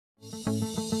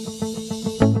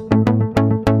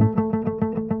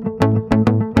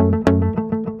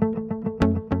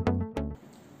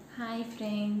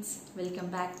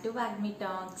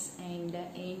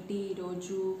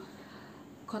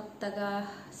కొత్తగా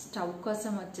స్టవ్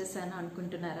కోసం వచ్చేసాను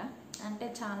అనుకుంటున్నారా? అంటే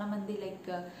చాలామంది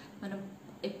మనం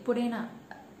ఎప్పుడైనా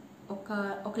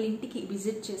ఒకళ్ళ ఇంటికి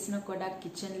విజిట్ చేసినా కూడా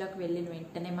కిచెన్లోకి వెళ్ళిన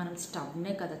వెంటనే మనం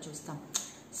స్టవ్నే కదా చూస్తాం.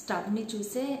 స్టవ్ని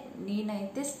చూసే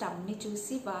నేనైతే స్టవ్ని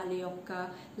చూసి వాళ్ళ యొక్క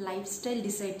లైఫ్ స్టైల్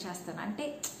డిసైడ్ చేస్తాను. అంటే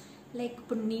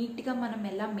ఇప్పుడు నీట్గా మనం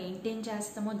ఎలా మెయింటైన్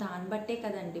చేస్తామో దాన్ని బట్టే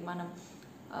కదండి మనం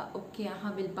ఓకే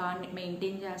వీళ్ళు బాగా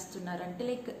మెయింటైన్ చేస్తున్నారు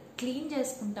అంటే క్లీన్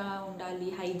చేసుకుంటా ఉండాలి,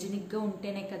 హైజీనిక్గా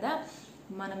ఉంటేనే కదా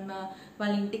మనం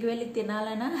వాళ్ళ ఇంటికి వెళ్ళి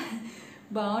తినాలన్నా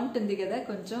బాగుంటుంది కదా,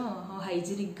 కొంచెం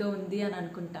హైజీనిక్గా ఉంది అని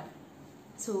అనుకుంటాం.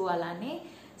 సో అలానే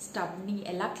స్టవ్ని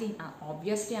ఎలా క్లీన్,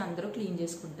 ఆబ్వియస్లీ అందరూ క్లీన్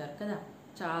చేసుకుంటారు కదా,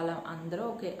 చాలా అందరూ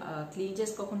ఓకే క్లీన్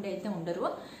చేసుకోకుండా అయితే ఉండరు,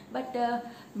 బట్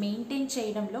మెయింటైన్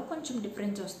చేయడంలో కొంచెం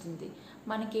డిఫరెన్స్ వస్తుంది.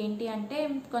 మనకేంటి అంటే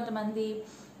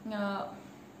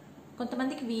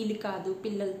కొంతమందికి వీలు కాదు,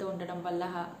 పిల్లలతో ఉండడం వల్ల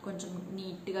కొంచెం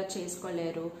నీట్గా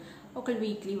చేసుకోలేరు. ఒకళ్ళు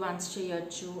వీక్లీ వన్స్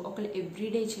చేయొచ్చు, ఒకళ్ళు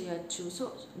ఎవ్రీడే చేయొచ్చు. సో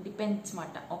డిపెండ్స్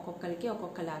మాట, ఒక్కొక్కరికి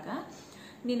ఒక్కొక్కలాగా.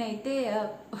 నేనైతే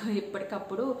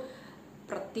ఎప్పటికప్పుడు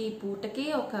ప్రతి పూటకి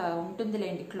ఒక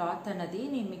ఉంటుందిలేండి క్లాత్ అన్నది,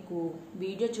 నేను మీకు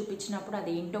వీడియో చూపించినప్పుడు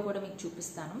అదేంటో కూడా మీకు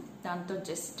చూపిస్తాను. దాంతో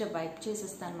జస్ట్ వైప్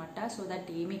చేసేస్తాను అనమాట, సో దట్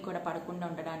ఏమీ కూడా పడకుండా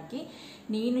ఉండడానికి.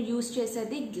 నేను యూస్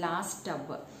చేసేది glass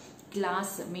tub,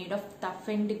 glass made of tough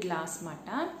and glass మాట.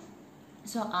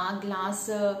 సో ఆ గ్లాస్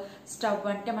స్టవ్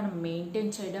అంటే మనం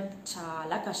మెయింటైన్ చేయడం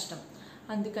చాలా కష్టం.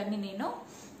 అందుకని నేను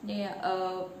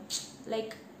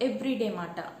ఎవ్రీడే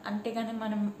మాట, అంతేగాని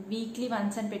మనం వీక్లీ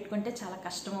వన్స్ అని పెట్టుకుంటే చాలా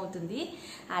కష్టం అవుతుంది.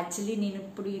 యాక్చువల్లీ నేను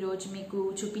ఇప్పుడు ఈరోజు మీకు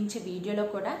చూపించే వీడియోలో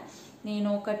కూడా నేను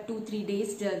ఒక 2-3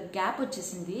 డేస్ గ్యాప్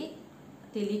వచ్చేసింది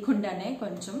తెలియకుండానే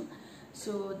కొంచెం.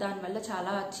 సో దానివల్ల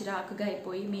చాలా చిరాకుగా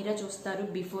అయిపోయి మీరే చూస్తారు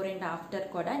బిఫోర్ అండ్ ఆఫ్టర్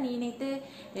కూడా. నేనైతే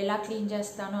ఎలా క్లీన్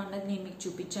చేస్తానో అన్నది నేను మీకు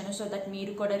చూపించాను, సో దట్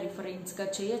మీరు కూడా రిఫరెన్స్గా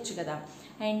చేయొచ్చు కదా.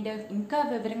 అండ్ ఇంకా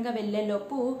వివరంగా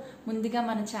వెళ్ళేలోపు ముందుగా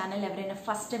మన ఛానల్ ఎవరైనా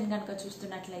ఫస్ట్ టైం కనుక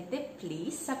చూస్తున్నట్లయితే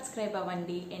ప్లీజ్ సబ్స్క్రైబ్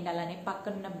అవ్వండి. అండ్ అలానే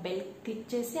పక్కనున్న బెల్ క్లిక్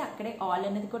చేసి అక్కడే ఆల్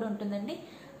అనేది కూడా ఉంటుందండి,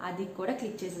 అది కూడా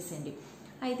క్లిక్ చేసేసేయండి.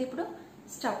 అయితే ఇప్పుడు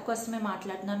స్టవ్ కోసమే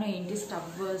మాట్లాడుతున్నాను. ఏంటి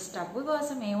స్టవ్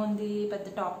కోసం ఏముంది పెద్ద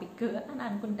టాపిక్ అని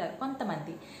అనుకుంటారు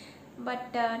కొంతమంది.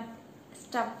 బట్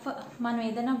స్టవ్ మనం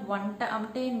ఏదైనా వంట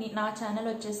అంటే, నా ఛానల్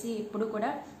వచ్చేసి ఇప్పుడు కూడా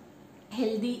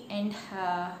healthy and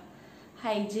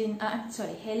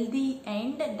healthy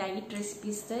and diet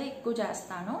recipes ఎక్కువ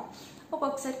చేస్తాను.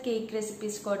 ఒక్కొక్కసారి కేక్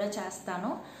రెసిపీస్ కూడా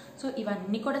చేస్తాను. సో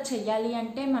ఇవన్నీ కూడా చెయ్యాలి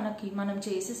అంటే మనం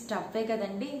చేసే స్టవ్వే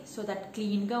కదండి, సో దట్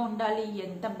క్లీన్గా ఉండాలి,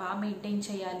 ఎంత బాగా మెయింటైన్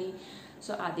చేయాలి,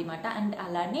 సో అది మాట. అండ్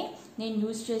అలానే నేను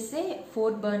యూజ్ చేసే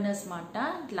 4 బర్నర్స్ మాట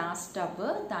గ్లాస్ స్టవ్,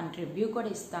 దాని రివ్యూ కూడా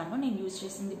ఇస్తాను. నేను యూజ్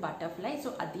చేసింది బటర్ఫ్లై,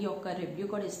 సో అది ఒక రివ్యూ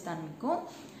కూడా ఇస్తాను మీకు.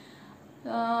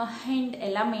 అండ్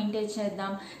ఎలా మెయింటైన్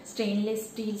చేద్దాం, స్టెయిన్లెస్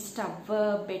స్టీల్ స్టవ్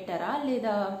బెటరా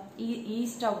లేదా ఈ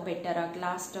స్టవ్ బెటరా,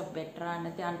 గ్లాస్ స్టవ్ బెటరా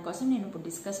అన్నది దానికోసం నేను ఇప్పుడు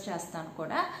డిస్కస్ చేస్తాను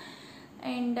కూడా.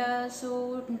 అండ్ సో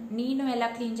నేను ఎలా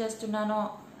క్లీన్ చేస్తున్నానో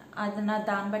అది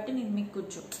దాన్ని బట్టి నేను మీకు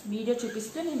వీడియో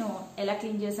చూపిస్తూ నేను ఎలా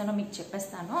క్లీన్ చేశానో మీకు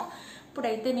చెప్పేస్తాను.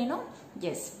 ఇప్పుడైతే నేను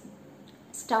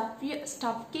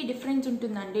స్టవ్కి డిఫరెన్స్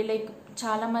ఉంటుందండి.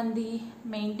 చాలామంది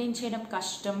మెయింటైన్ చేయడం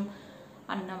కష్టం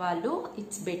అన్నవాళ్ళు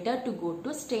it's better to go to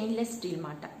stainless steel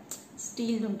మాట.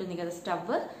 స్టీల్ ఉంటుంది కదా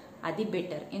స్టవ్, అది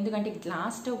బెటర్. ఎందుకంటే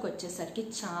గ్లాస్ స్టవ్కి వచ్చేసరికి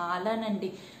చాలానండి,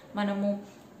 మనము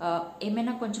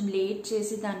ఏమైనా కొంచెం లేట్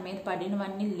చేసి దాని మీద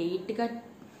పడినవన్నీ లేట్గా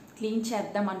క్లీన్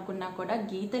చేద్దాం అనుకున్నా కూడా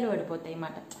గీతలు పడిపోతాయి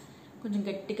అన్నమాట, కొంచెం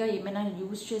గట్టిగా ఏమైనా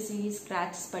యూజ్ చేసి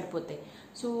స్క్రాచెస్ పడిపోతాయి.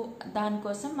 సో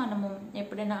దానికోసం మనము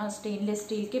ఎప్పుడైనా స్టెయిన్లెస్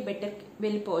స్టీల్కి బెటర్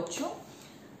వెళ్ళిపోవచ్చు.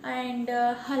 అండ్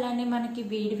అలానే మనకి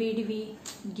వేడివేడివి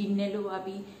గిన్నెలు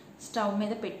అవి స్టవ్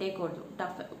మీద పెట్టేయకూడదు.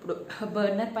 ఇప్పుడు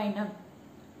బర్నర్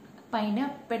పైన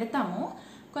పెడతాము,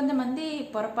 కొంతమంది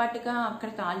పొరపాటుగా అక్కడ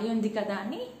ఖాళీ ఉంది కదా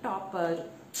అని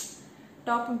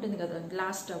టాప్ ఉంటుంది కదా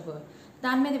గ్లాస్ స్టవ్,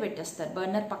 దాని మీద పెట్టేస్తారు,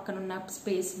 బర్నర్ పక్కనున్న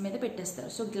స్పేస్ మీద పెట్టేస్తారు.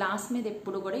 సో గ్లాస్ మీద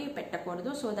ఎప్పుడు కూడా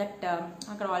పెట్టకూడదు, సో దట్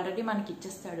అక్కడ ఆల్రెడీ మనకి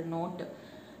ఇచ్చేస్తాడు నోట్,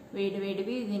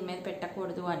 వేడివేడివి దీని మీద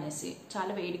పెట్టకూడదు అనేసి.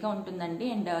 చాలా వేడిగా ఉంటుందండి.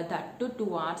 అండ్ దట్టు 2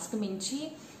 అవర్స్కి మించి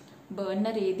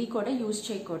బర్నర్ ఏది కూడా యూజ్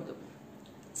చేయకూడదు.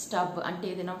 స్టవ్ అంటే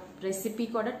ఏదైనా రెసిపీ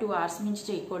కూడా 2 అవర్స్ మించి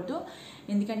చేయకూడదు,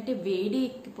 ఎందుకంటే వేడి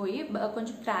ఎక్కిపోయి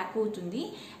కొంచెం క్రాక్ అవుతుంది.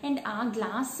 అండ్ ఆ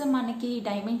గ్లాస్ మనకి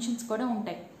డైమెన్షన్స్ కూడా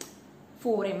ఉంటాయి,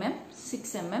 4mm,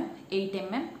 6mm,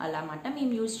 8mm అలా మాట.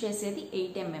 మేము యూజ్ చేసేది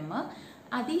 8mm.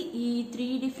 అది ఈ 3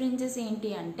 డిఫరెన్సెస్ ఏంటి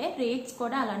అంటే రేట్స్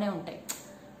కూడా అలానే ఉంటాయి.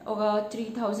 ఒక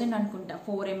 3000 అనుకుంటా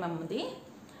 4mmది,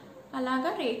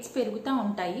 అలాగా రేట్స్ పెరుగుతూ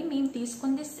ఉంటాయి. మేము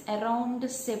తీసుకుంది అరౌండ్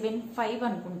 7.5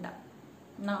 అనుకుంటా,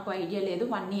 నాకు ఐడియా లేదు,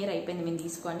 1 year అయిపోయింది మేము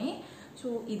తీసుకొని. సో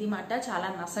ఇది మాట చాలా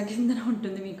నస కిందన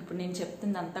ఉంటుంది మీకు ఇప్పుడు నేను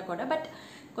చెప్తుంది అంతా కూడా. బట్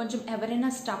కొంచెం ఎవరైనా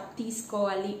స్టవ్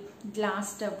తీసుకోవాలి,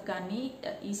 గ్లాస్ స్టవ్ కానీ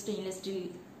ఈ స్టెయిన్లెస్ స్టీల్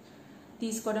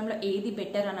తీసుకోవడంలో ఏది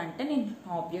బెటర్ అని అంటే నేను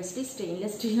ఆబ్వియస్లీ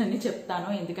స్టెయిన్లెస్ స్టీల్ అని చెప్తాను.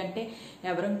 ఎందుకంటే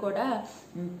ఎవరు కూడా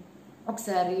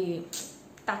ఒకసారి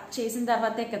టచ్ చేసిన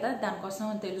తర్వాతే కదా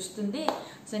దానికోసం తెలుస్తుంది.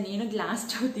 సో నేను గ్లాస్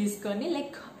స్టవ్ తీసుకొని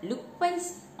లైక్ లుక్ వైజ్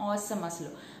ఆసమ్.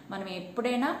 అసలు మనం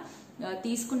ఎప్పుడైనా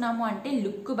తీసుకున్నాము అంటే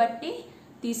లుక్ బట్టి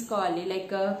తీసుకోవాలి.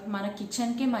 లైక్ మన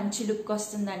కిచెన్కి మంచి లుక్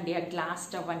వస్తుందండి ఆ గ్లాస్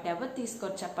స్టవ్ అంటే ఎవరు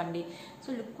తీసుకోరు చెప్పండి. సో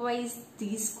లుక్ వైజ్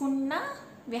తీసుకున్నా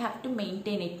we have to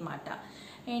maintain it మాట.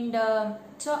 అండ్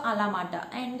సో అలా మాట.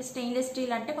 అండ్ స్టెయిన్లెస్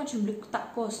స్టీల్ అంటే కొంచెం లుక్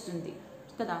తక్కువ వస్తుంది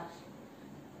కదా,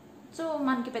 సో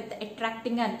మనకి పెద్ద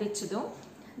అట్రాక్టింగ్గా అనిపించదు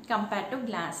compare to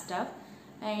glass stove.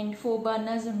 And 4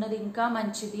 burners ఉన్నది ఇంకా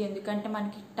మంచిది, ఎందుకంటే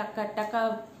మనకి టక్క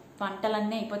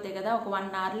వంటలన్నీ అయిపోతాయి కదా, ఒక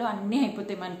 1 అవర్లో అన్నీ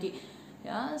అయిపోతాయి మనకి.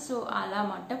 సో అలా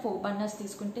మాట 4 బర్నర్స్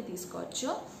తీసుకుంటే తీసుకోవచ్చు.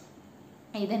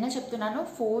 ఏదైనా చెప్తున్నాను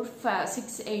 4, 5,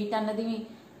 6, 8 అన్నది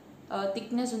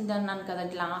థిక్నెస్ ఉందన్నాను కదా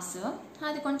గ్లాస్,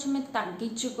 అది కొంచెం మీరు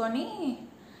తగ్గించుకొని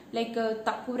లైక్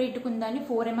తక్కువ రేటుకు ఉందని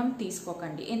 4 mm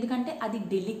తీసుకోకండి. ఎందుకంటే అది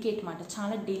డెలికేట్ మాట,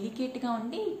 చాలా డెలికేట్గా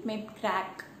ఉండి మే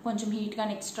క్రాక్, కొంచెం హీట్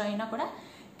కానీ ఎక్స్ట్రా అయినా కూడా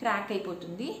క్రాక్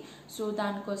అయిపోతుంది. సో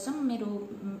దానికోసం మీరు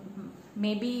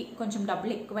మేబీ కొంచెం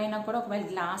డబ్బులు ఎక్కువైనా కూడా ఒకవేళ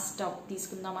గ్లాస్ స్టవ్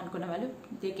తీసుకుందాం అనుకున్న వాళ్ళు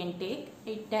దే కెన్ టేక్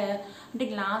ఇట్. అంటే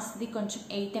గ్లాస్ది కొంచెం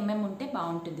 8 mm ఉంటే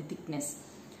బాగుంటుంది థిక్నెస్,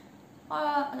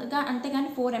 అంతేగాని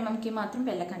 4 mmకి మాత్రం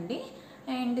వెళ్ళకండి.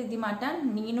 అండ్ ఇది మాట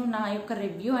నేను నా యొక్క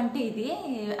రివ్యూ అంటే ఇది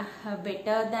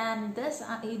బెటర్ దాన్ దిస్,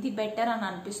 ఇది బెటర్ అని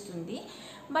అనిపిస్తుంది.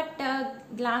 But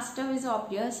glass stove is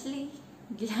obviously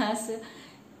glass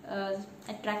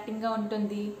అట్రాక్టింగ్గా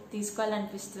ఉంటుంది,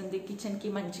 తీసుకోవాలనిపిస్తుంది, కిచెన్కి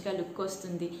మంచిగా లుక్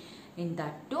వస్తుంది. ఇన్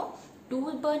దట్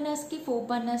 2 బర్నర్స్కి 4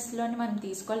 బర్నర్స్లోని మనం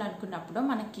తీసుకోవాలనుకున్నప్పుడు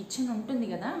మన కిచెన్ ఉంటుంది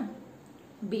కదా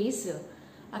బేస్,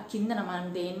 ఆ కిందన మనం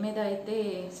దేని మీద అయితే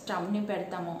స్టవ్ని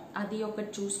పెడతామో అది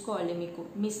ఒకటి చూసుకోవాలి. మీకు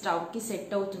మీ స్టవ్కి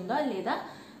సెట్ అవుతుందా లేదా,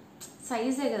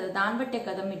 సైజే కదా దాన్ని బట్టే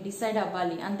కదా మీరు డిసైడ్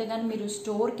అవ్వాలి. అంతేగాని మీరు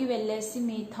స్టోర్కి వెళ్ళేసి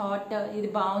మీ థాట్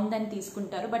ఇది బాగుందని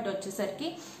తీసుకుంటారు, బట్ వచ్చేసరికి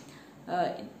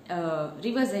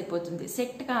రివర్స్ అయిపోతుంది,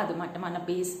 సెట్ కాదు మాట మన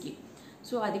బేస్కి.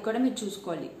 సో అది కూడా మీరు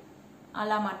చూసుకోవాలి.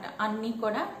 అలా మాట అన్నీ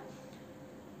కూడా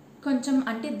కొంచెం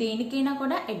అంటే దేనికైనా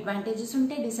కూడా అడ్వాంటేజెస్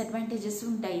ఉంటాయి, డిసడ్వాంటేజెస్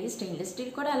ఉంటాయి. స్టెయిన్లెస్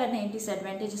స్టీల్ కూడా అలానే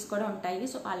డిసడ్వాంటేజెస్ కూడా ఉంటాయి.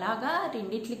 సో అలాగా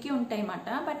రెండిట్లకి ఉంటాయి అన్నమాట.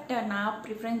 బట్ నా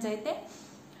ప్రిఫరెన్స్ అయితే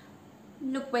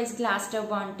లుక్ వైజ్ గ్లాస్ స్టవ్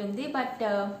బాగుంటుంది, బట్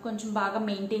కొంచెం బాగా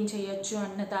మెయింటైన్ చేయొచ్చు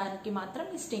అన్న దానికి మాత్రం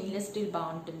ఈ స్టెయిన్లెస్ స్టీల్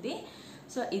బాగుంటుంది.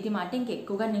 సో ఇది మాట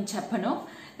ఇంకెక్కువగా నేను చెప్పను.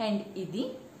 అండ్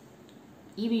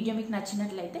ఈ వీడియో మీకు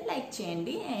నచ్చినట్లయితే లైక్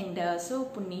చేయండి. అండ్ సో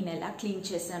ఇప్పుడు నేను ఎలా క్లీన్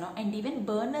చేశాను, అండ్ ఈవెన్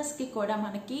బర్నర్స్కి కూడా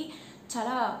మనకి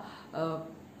చాలా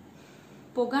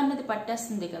పొగ అన్నది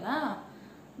పట్టేస్తుంది కదా,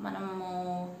 మనము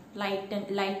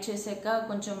లైట్ చేసాక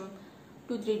కొంచెం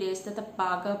 2-3 days తర్వాత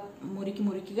బాగా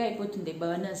మురికిగా అయిపోతుంది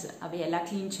బర్నర్స్. అవి ఎలా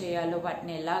క్లీన్ చేయాలో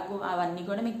వాటిని ఎలాగో అవన్నీ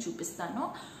కూడా మీకు చూపిస్తాను.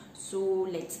 So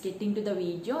let's get in to the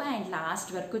video and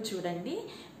last వరకు చూడండి.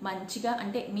 మంచిగా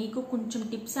అంటే మీకు కొంచెం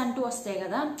టిప్స్ అంటూ వస్తాయి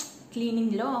కదా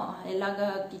క్లీనింగ్లో, ఎలాగా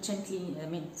కిచెన్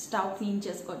క్లీన్ స్టవ్ క్లీన్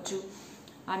చేసుకోవచ్చు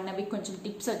అన్నవి కొంచెం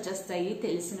టిప్స్ వచ్చేస్తాయి.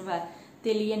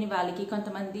 తెలియని వాళ్ళకి,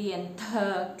 కొంతమంది ఎంత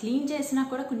క్లీన్ చేసినా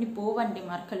కూడా కొన్ని పోవండి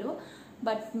మరకలు.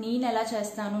 బట్ నేను ఎలా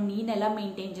చేస్తాను, నేను ఎలా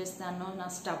మెయింటైన్ చేస్తాను నా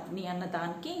స్టవ్ని అన్న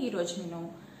దానికి ఈరోజు నేను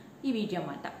ఈ వీడియో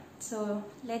అన్నమాట. So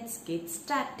let's get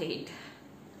started.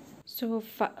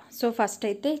 So first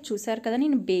అయితే చూసారు కదా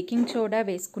నేను బేకింగ్ సోడా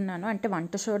వేసుకున్నాను, అంటే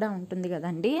వంట సోడా ఉంటుంది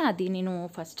కదండి, అది నేను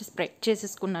ఫస్ట్ స్ప్రెడ్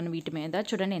చేసేసుకున్నాను వీటి మీద.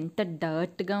 చూడండి ఎంత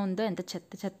డర్ట్గా ఉందో, ఎంత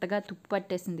చెత్తగా తుప్పు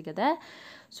పట్టేసింది కదా.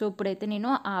 సో ఇప్పుడైతే నేను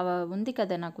ఉంది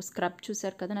కదా నాకు స్క్రబ్,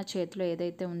 చూసారు కదా నా చేతిలో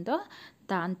ఏదైతే ఉందో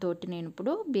దాంతో నేను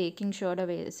ఇప్పుడు బేకింగ్ సోడా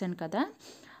వేసాను కదా,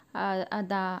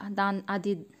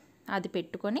 అది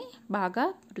పెట్టుకొని బాగా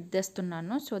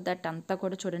రుద్దేస్తున్నాను. సో దట్ అంతా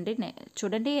కూడా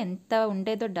చూడండి ఎంత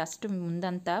ఉండేదో డస్ట్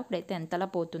ముందంతా, ఇప్పుడైతే ఎంతలా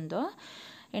పోతుందో.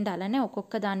 అండ్ అలానే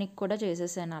ఒక్కొక్క దానికి కూడా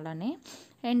చేసేసాను అలానే.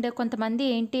 అండ్ కొంతమంది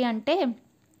ఏంటి అంటే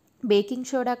బేకింగ్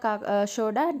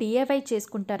సోడా డిఐవై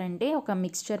చేసుకుంటారండి, ఒక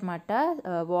మిక్స్చర్ మాట,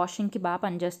 వాషింగ్కి బాగా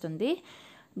పనిచేస్తుంది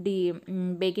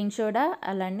బేకింగ్ సోడా.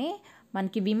 అలానే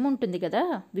మనకి విమ్ ఉంటుంది కదా,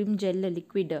 విమ్ జెల్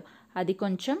లిక్విడ్, అది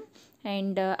కొంచెం,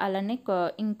 అండ్ అలానే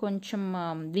ఇంకొంచెం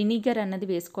వినిగర్ అన్నది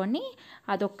వేసుకొని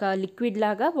అదొక లిక్విడ్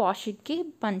లాగా వాషింగ్కి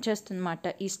పనిచేస్తుంది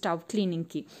అన్నమాట ఈ స్టవ్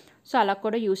క్లీనింగ్కి. సో అలా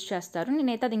కూడా యూస్ చేస్తారు.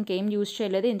 నేనైతే అది ఇంకేం యూస్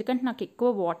చేయలేదు, ఎందుకంటే నాకు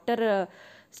ఎక్కువ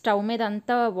స్టవ్ మీద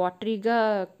అంతా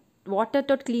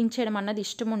వాటర్తో క్లీన్ చేయడం అన్నది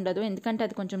ఇష్టం ఉండదు, ఎందుకంటే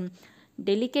అది కొంచెం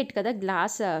డెలికేట్ కదా,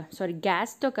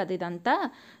 గ్యాస్తో కదా ఇదంతా.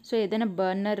 సో ఏదైనా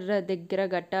బర్నర్ దగ్గర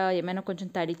గట్టా ఏమైనా కొంచెం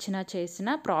తడిచినా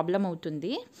చేసినా ప్రాబ్లం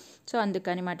అవుతుంది. సో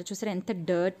అందుకని మాట చూసారా ఎంత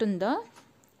డర్ట్ ఉందో.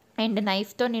 అండ్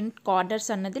నైఫ్తో నేను కార్నర్స్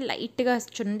అన్నది లైట్గా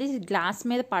చూడండి గ్లాస్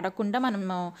మీద పడకుండా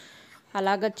మనము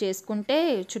అలాగ చేసుకుంటే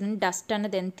చూడండి డస్ట్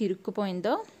అన్నది ఎంత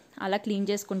ఇరుక్కుపోయిందో అలా క్లీన్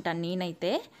చేసుకుంటాను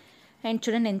నేనైతే. అండ్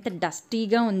చూడండి ఎంత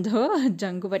డస్టీగా ఉందో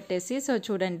జంగు పట్టేసి. సో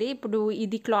చూడండి ఇప్పుడు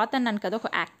ఇది క్లాత్ అన్నాను కదా, ఒక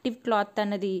యాక్టివ్ క్లాత్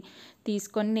అన్నది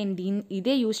తీసుకొని నేను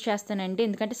ఇదే యూస్ చేస్తానండి.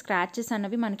 ఎందుకంటే స్క్రాచెస్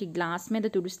అన్నవి మనకి గ్లాస్ మీద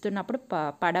తుడుస్తున్నప్పుడు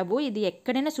పడవు. ఇది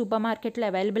ఎక్కడైనా సూపర్ మార్కెట్లో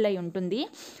అవైలబుల్ అయి ఉంటుంది.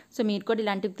 సో మీరు కూడా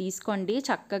ఇలాంటివి తీసుకోండి.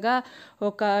 చక్కగా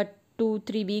ఒక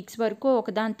 2-3 వీక్స్ వరకు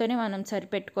ఒకదాంతోనే మనం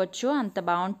సరిపెట్టుకోవచ్చు. అంత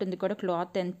బాగుంటుంది కూడా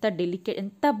క్లాత్.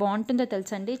 ఎంత బాగుంటుందో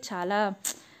తెలుసండి, చాలా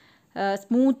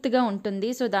స్మూత్గా ఉంటుంది.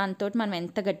 సో దాంతో మనం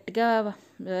ఎంత గట్టిగా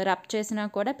రబ్ చేసినా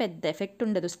కూడా పెద్ద ఎఫెక్ట్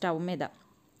ఉండదు స్టవ్ మీద.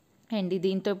 అండ్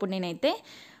దీంతో ఇప్పుడు నేనైతే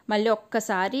మళ్ళీ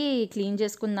ఒక్కసారి క్లీన్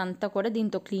చేసుకుందంతా కూడా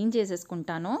దీంతో క్లీన్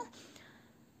చేసేసుకుంటాను.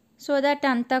 సో దట్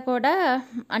అంతా కూడా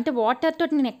అంటే వాటర్తో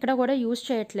నేను ఎక్కడ కూడా యూజ్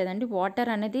చేయట్లేదండి.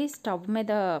 వాటర్ అనేది స్టవ్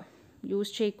మీద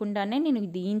యూజ్ చేయకుండానే నేను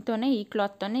దీంతోనే ఈ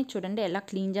క్లాత్తోనే చూడండి ఎలా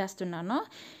క్లీన్ చేస్తున్నానో.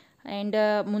 అండ్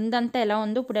ముందంతా ఎలా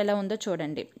ఉందో ఇప్పుడు ఎలా ఉందో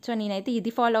చూడండి. సో నేనైతే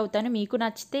ఇది ఫాలో అవుతాను. మీకు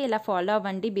నచ్చితే ఇలా ఫాలో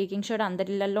అవ్వండి. బేకింగ్ సోడా అందరి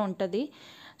ఇళ్ళల్లో ఉంటుంది.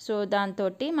 సో దాంతో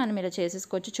మనం ఇలా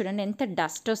చేసేసుకోవచ్చు. చూడండి ఎంత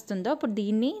డస్ట్ వస్తుందో. ఇప్పుడు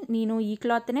దీన్ని నేను ఈ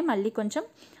క్లాత్నే మళ్ళీ కొంచెం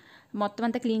మొత్తం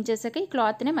అంతా క్లీన్ చేశాక ఈ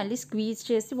క్లాత్నే మళ్ళీ స్క్వీజ్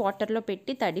చేసి వాటర్లో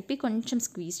పెట్టి తడిపి కొంచెం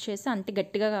స్క్వీజ్ చేసి, అంతే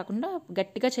గట్టిగా కాకుండా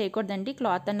గట్టిగా చేయకూడదండి,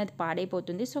 క్లాత్ అన్నది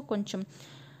పాడైపోతుంది. సో కొంచెం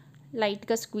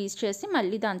లైట్గా స్క్వీజ్ చేసి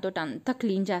మళ్ళీ దాంతో అంతా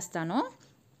క్లీన్ చేస్తాను.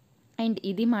 అండ్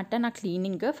ఇది మాట నా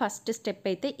క్లీనింగ్ ఫస్ట్ స్టెప్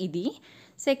అయితే ఇది.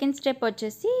 సెకండ్ స్టెప్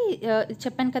వచ్చేసి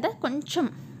చెప్పాను కదా, కొంచెం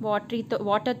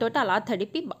వాటర్తో అలా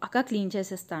తడిపి బాగా క్లీన్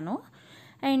చేసేస్తాను.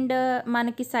 అండ్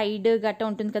మనకి సైడ్ గట్ట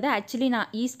ఉంటుంది కదా, యాక్చువల్లీ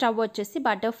ఈ స్టవ్ వచ్చేసి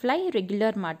బటర్ఫ్లై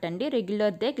రెగ్యులర్ మాట అండి,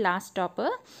 రెగ్యులర్దే గ్లాస్ టాప్.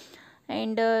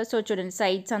 అండ్ సో చూడండి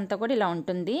సైడ్స్ అంతా కూడా ఇలా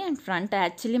ఉంటుంది. అండ్ ఫ్రంట్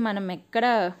యాక్చువల్లీ మనం ఎక్కడ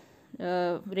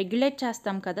రెగ్యులేట్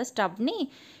చేస్తాం కదా స్టవ్ని,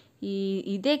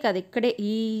 ఇదే కదా ఇక్కడే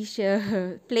ఈ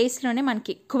ప్లేస్లోనే మనకి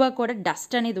ఎక్కువ కూడా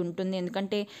డస్ట్ అనేది ఉంటుంది.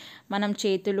 ఎందుకంటే మనం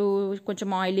చేతులు కొంచెం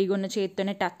ఆయిలీగా ఉన్న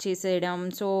చేతితోనే టచ్ చేసేయడం,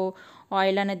 సో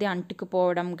ఆయిల్ అనేది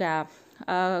అంటుకుపోవడం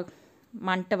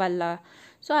మంట వల్ల,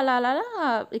 సో అలా అలా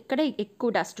ఇక్కడే ఎక్కువ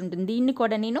డస్ట్ ఉంటుంది. దీన్ని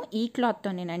కూడా నేను ఈ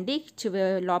క్లాత్తోనేనండి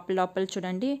లోపల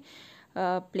చూడండి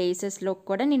ప్లేసెస్లో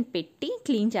కూడా నేను పెట్టి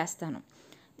క్లీన్ చేస్తాను.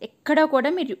 ఎక్కడ కూడా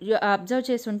మీరు అబ్జర్వ్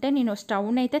చేసి ఉంటే నేను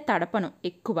స్టవ్ని అయితే తడపను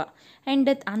ఎక్కువ. అండ్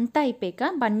అంతా అయిపోయాక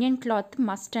బనియన్ క్లాత్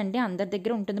మస్ట్ అండి, అందరి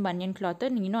దగ్గర ఉంటుంది బనియన్ క్లాత్.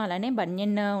 నేను అలానే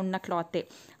బనియన్ ఉన్న క్లాతే,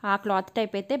 ఆ క్లాత్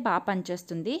టైప్ అయితే బాగా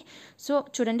పనిచేస్తుంది. సో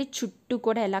చూడండి చుట్టూ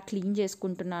కూడా ఎలా క్లీన్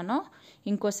చేసుకుంటున్నానో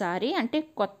ఇంకోసారి, అంటే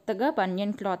కొత్తగా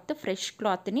బనియన్ క్లాత్ ఫ్రెష్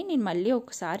క్లాత్ని నేను మళ్ళీ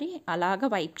ఒకసారి అలాగా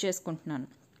వైప్ చేసుకుంటున్నాను.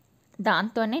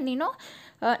 దాంతోనే నేను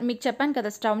మీకు చెప్పాను కదా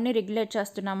స్టవ్ని రెగ్యులేట్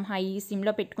చేస్తున్నాం, హై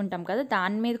సిమ్లో పెట్టుకుంటాం కదా,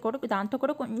 దాంతో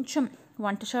కూడా కొంచెం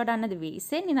వంట సోడా అన్నది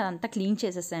వేసి నేను అదంతా క్లీన్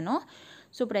చేసేసాను.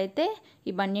 సో ఇప్పుడైతే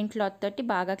ఈ బనియన్ క్లాత్ తోటి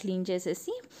బాగా క్లీన్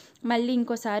చేసేసి మళ్ళీ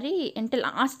ఇంకోసారి అంటే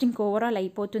లాస్ట్ ఓవరాల్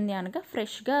అయిపోతుంది అనగా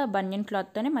ఫ్రెష్గా బనియన్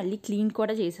క్లాత్తోనే మళ్ళీ క్లీన్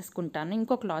కూడా చేసేసుకుంటాను.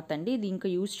 ఇంకో క్లాత్ అండి, ఇది ఇంకా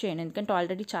యూజ్ చేయను ఎందుకంటే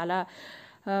ఆల్రెడీ చాలా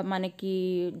మనకి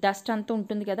డస్ట్ అంతా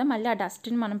ఉంటుంది కదా, మళ్ళీ ఆ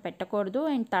డస్ట్ని మనం పెట్టకూడదు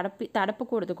అండ్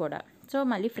తడపకూడదు కూడా. సో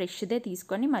మళ్ళీ ఫ్రెష్దే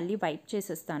తీసుకొని మళ్ళీ వైప్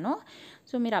చేసేస్తాను.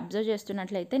 సో మీరు అబ్జర్వ్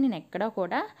చేస్తున్నట్లయితే నేను ఎక్కడ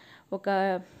కూడా ఒక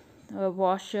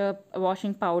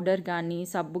వాషింగ్ పౌడర్ కానీ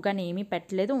సబ్బు కానీ ఏమీ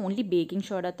పెట్టలేదు, ఓన్లీ బేకింగ్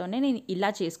సోడాతోనే నేను ఇలా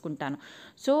చేసుకుంటాను.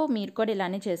 సో మీరు కూడా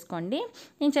ఇలానే చేసుకోండి.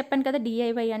 నేను చెప్పాను కదా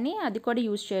డిఐవై అని, అది కూడా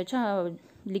యూజ్ చేయొచ్చు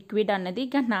లిక్విడ్ అన్నది.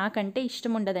 ఇక నాకంటే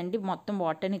ఇష్టం ఉండదండి మొత్తం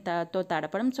వాటర్ని తో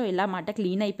తడపడం. సో ఇలా మాట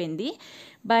క్లీన్ అయిపోయింది.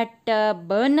 బట్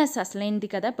బర్నర్స్ అసలైంది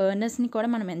కదా, బర్నర్స్ని కూడా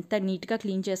మనం ఎంత నీట్గా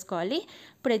క్లీన్ చేసుకోవాలి.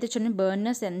 ఇప్పుడైతే చూడండి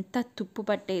బర్నర్స్ ఎంత తుప్పు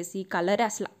పట్టేసి కలర్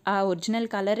అసలు ఆ ఒరిజినల్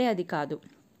కలరే అది కాదు,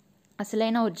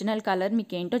 అసలైన ఒరిజినల్ కలర్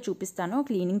మీకు ఏంటో చూపిస్తాను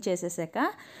క్లీనింగ్ చేసేసాక.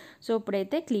 సో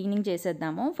ఇప్పుడైతే క్లీనింగ్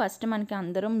చేసేద్దాము. ఫస్ట్ మనకి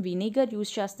అందరం వినిగర్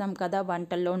యూజ్ చేస్తాం కదా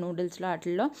వంటల్లో, నూడిల్స్లో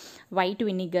వాటిల్లో, వైట్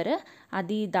వినిగర్,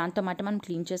 అది దాంతో మాట మనం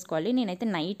క్లీన్ చేసుకోవాలి. నేనైతే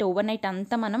ఓవర్ నైట్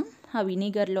అంతా మనం ఆ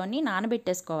వినిగర్లోని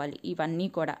నానబెట్టేసుకోవాలి ఇవన్నీ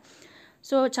కూడా.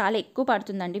 సో చాలా ఎక్కువ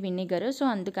పడుతుందండి వినిగర్. సో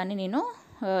అందుకని నేను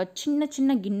చిన్న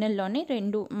చిన్న గిన్నెల్లోని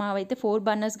మావైతే 4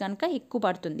 బర్నర్స్ కనుక ఎక్కువ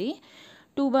పడుతుంది,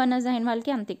 2 బర్నర్స్ అయిన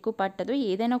వాళ్ళకి అంత ఎక్కువ పట్టదు.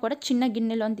 ఏదైనా కూడా చిన్న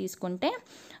గిన్నెలో తీసుకుంటే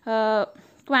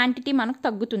క్వాంటిటీ మనకు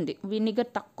తగ్గుతుంది, వినిగర్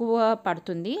తక్కువ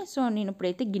పడుతుంది. సో నేను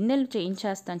ఇప్పుడైతే గిన్నెలు చేంజ్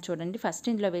చేస్తాను. చూడండి ఫస్ట్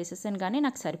ఇందులో వేసేసాను కానీ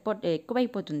నాకు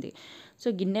ఎక్కువైపోతుంది. సో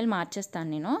గిన్నెలు మార్చేస్తాను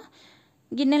నేను.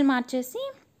 గిన్నెలు మార్చేసి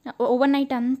ఓవర్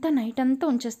నైట్ అంతా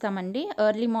ఉంచేస్తామండి.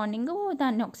 ఎర్లీ మార్నింగ్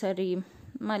దాన్ని ఒకసారి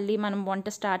మళ్ళీ మనం వంట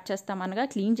స్టార్ట్ చేస్తామనగా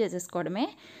క్లీన్ చేసేసుకోవడమే.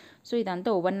 సో ఇదంతా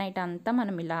ఓవర్ నైట్ అంతా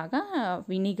మనం ఇలాగా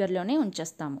వినిగర్లోనే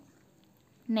ఉంచేస్తాము.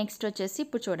 నెక్స్ట్ వచ్చేసి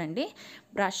ఇప్పుడు చూడండి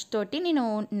బ్రష్ తోటి నేను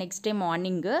నెక్స్ట్ డే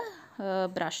మార్నింగ్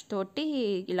బ్రష్ తోటి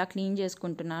ఇలా క్లీన్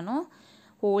చేసుకుంటున్నాను.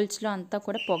 హోల్స్లో అంతా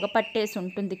కూడా పొగ పట్టేసి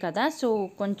ఉంటుంది కదా, సో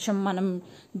కొంచెం మనం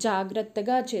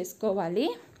జాగ్రత్తగా చేసుకోవాలి.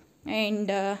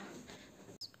 అండ్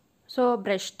సో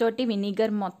బ్రష్ తోటి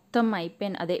వినిగర్ మొత్తం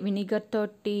అయిపోయిన అదే వినిగర్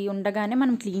తోటి ఉండగానే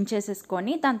మనం క్లీన్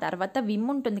చేసేసుకొని దాని తర్వాత విమ్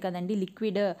ఉంటుంది కదండి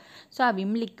లిక్విడ్. సో ఆ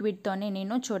విమ్ లిక్విడ్తోనే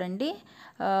నేను చూడండి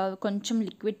కొంచెం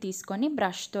లిక్విడ్ తీసుకొని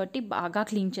బ్రష్ తోటి బాగా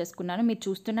క్లీన్ చేసుకున్నాను. మీరు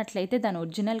చూస్తున్నట్లయితే దాని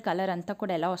ఒరిజినల్ కలర్ అంతా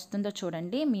కూడా ఎలా వస్తుందో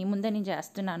చూడండి. మీ ముందే నేను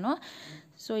చేస్తున్నాను.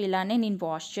 సో ఇలానే నేను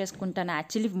వాష్ చేసుకుంటాను.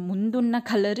 యాక్చువల్లీ ముందున్న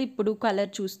కలర్ ఇప్పుడు కలర్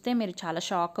చూస్తే మీరు చాలా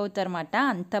షాక్ అవుతారన్నమాట.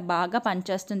 అంత బాగా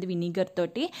పనిచేస్తుంది వినిగర్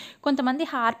తోటి. కొంతమంది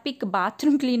హార్పిక్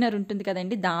బాత్రూమ్ క్లీనర్ ఉంటుంది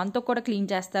కదండి, దాంతో కూడా క్లీన్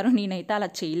చేస్తారు. నేనైతే అలా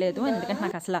చేయలేదు, ఎందుకంటే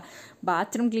నాకు అసలు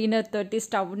బాత్రూమ్ క్లీనర్ తోటి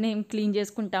స్టవ్ని క్లీన్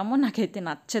చేసుకుంటామో నాకైతే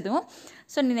నచ్చదు.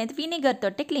 సో నేనైతే వినిగర్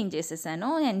తోటి క్లీన్ చేసేసాను.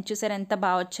 నేను చూసారు ఎంత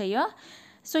బాగా వచ్చాయో.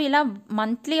 సో ఇలా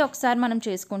మంత్లీ ఒకసారి మనం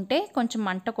చేసుకుంటే కొంచెం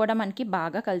మంట కూడా మనకి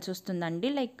బాగా కలిసి వస్తుందండి.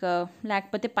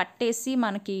 లేకపోతే పట్టేసి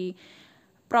మనకి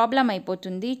ప్రాబ్లం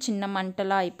అయిపోతుంది, చిన్న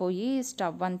మంటలా అయిపోయి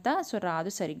స్టవ్ అంతా సో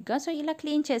రాదు సరిగ్గా. సో ఇలా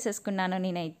క్లీన్ చేసేసుకున్నాను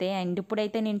నేనైతే. అండ్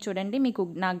ఇప్పుడైతే నేను చూడండి మీకు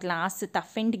నా గ్లాస్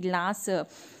టఫ్ అండ్ గ్లాస్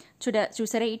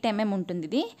చూసారా 8 mm ఉంటుంది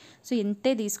ఇది. సో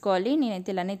ఇంతే తీసుకోవాలి,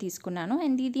 నేనైతే ఇలానే తీసుకున్నాను.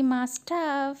 అండ్ ఇది మా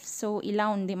స్టవ్. సో ఇలా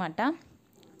ఉంది మాట.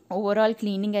 ఓవరాల్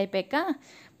క్లీనింగ్ అయిపోయాక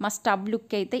మా స్టవ్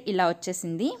లుక్ అయితే ఇలా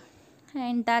వచ్చేసింది.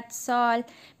 And that's all.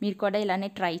 మీరు కూడా ఇలానే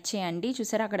ట్రై చేయండి.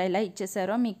 చూసారా అక్కడ ఎలా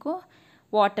ఇచ్చేసారో, మీకు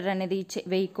వాటర్ అనేది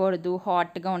వేయకూడదు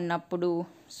హాట్గా ఉన్నప్పుడు.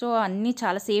 సో అన్నీ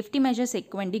చాలా సేఫ్టీ మెజర్స్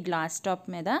ఎక్కువండి గ్లాస్ టాప్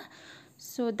మీద.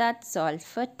 So that's all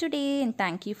for today and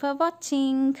thank you for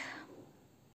watching.